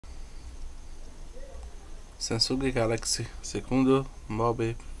Samsung Galaxy segundo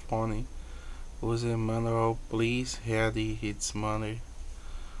mobile phone usa manual. Please read its manual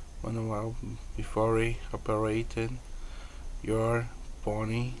before operating your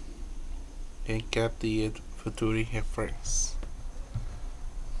phone and keep the future reference.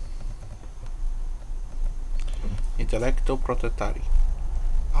 Intellectual propriety.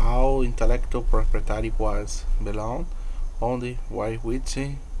 All intellectual property was belong only by which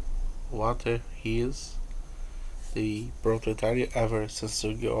water is the proprietary ever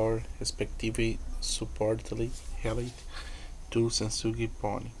Samsung or respectively supportedly held to Samsung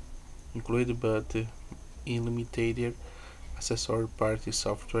Pony, included but unlimited accessory party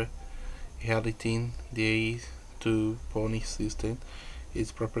software relating the to Pony system.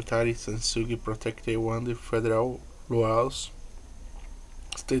 Its proprietary Samsung protected under federal laws,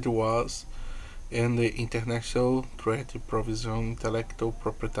 state laws, and the international treaty provision. Intellectual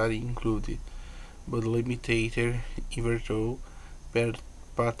property included, but limited virtual per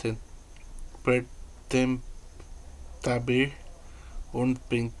patentable,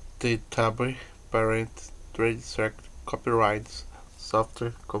 unpatentable, parent, trademark, copyrights,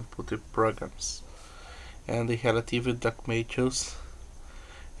 software, computer programs, and the relative documents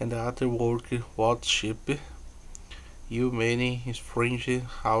and other work worship. You may infringe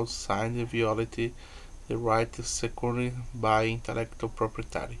outside violate the rights secured by intellectual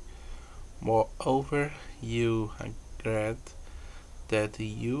property. Moreover, you agree that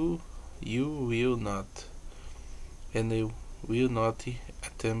you will not and will not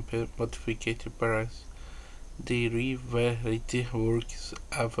attempt modification parts derivative works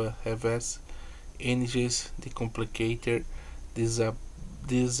of advanced energies, the complicated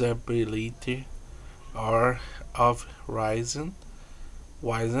disability or of reason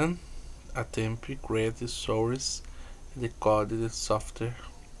attempt create source the coded software.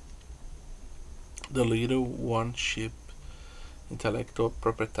 The little one ship intellectual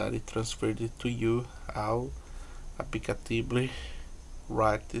property transferred to you all applicable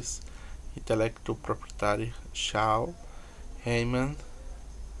rights. Intellectual property shall remain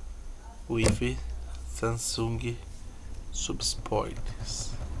with Samsung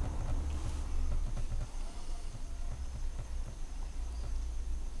subspoilers.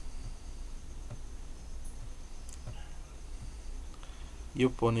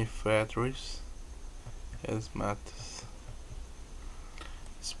 Upon factories as matters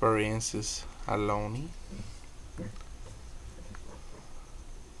experiences alone.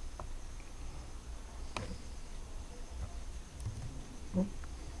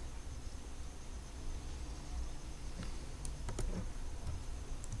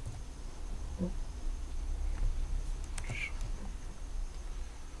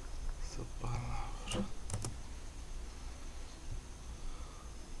 Essa palavra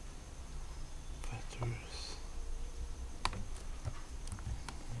factories.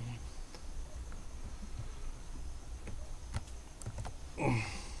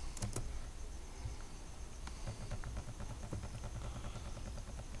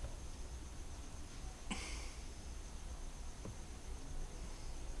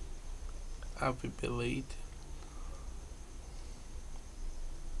 Availability.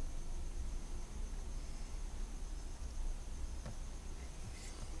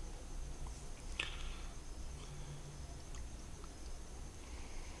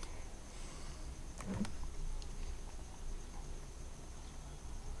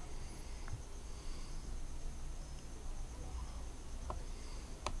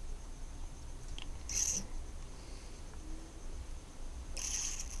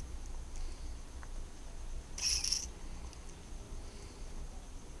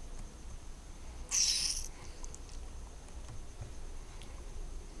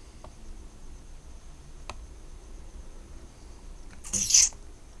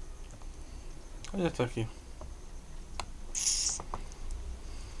 Olha, tá aqui.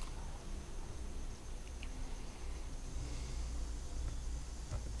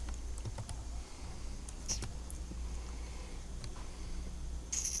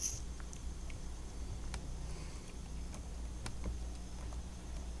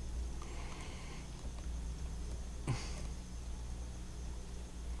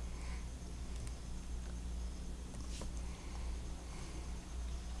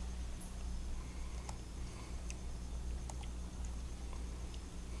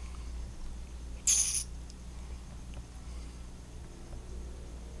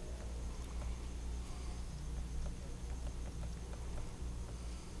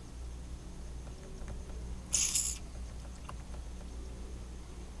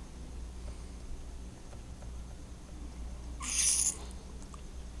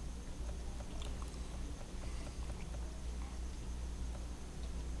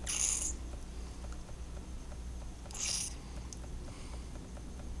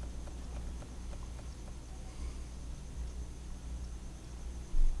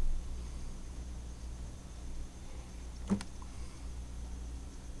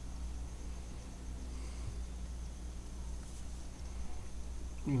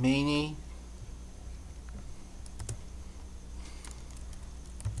 many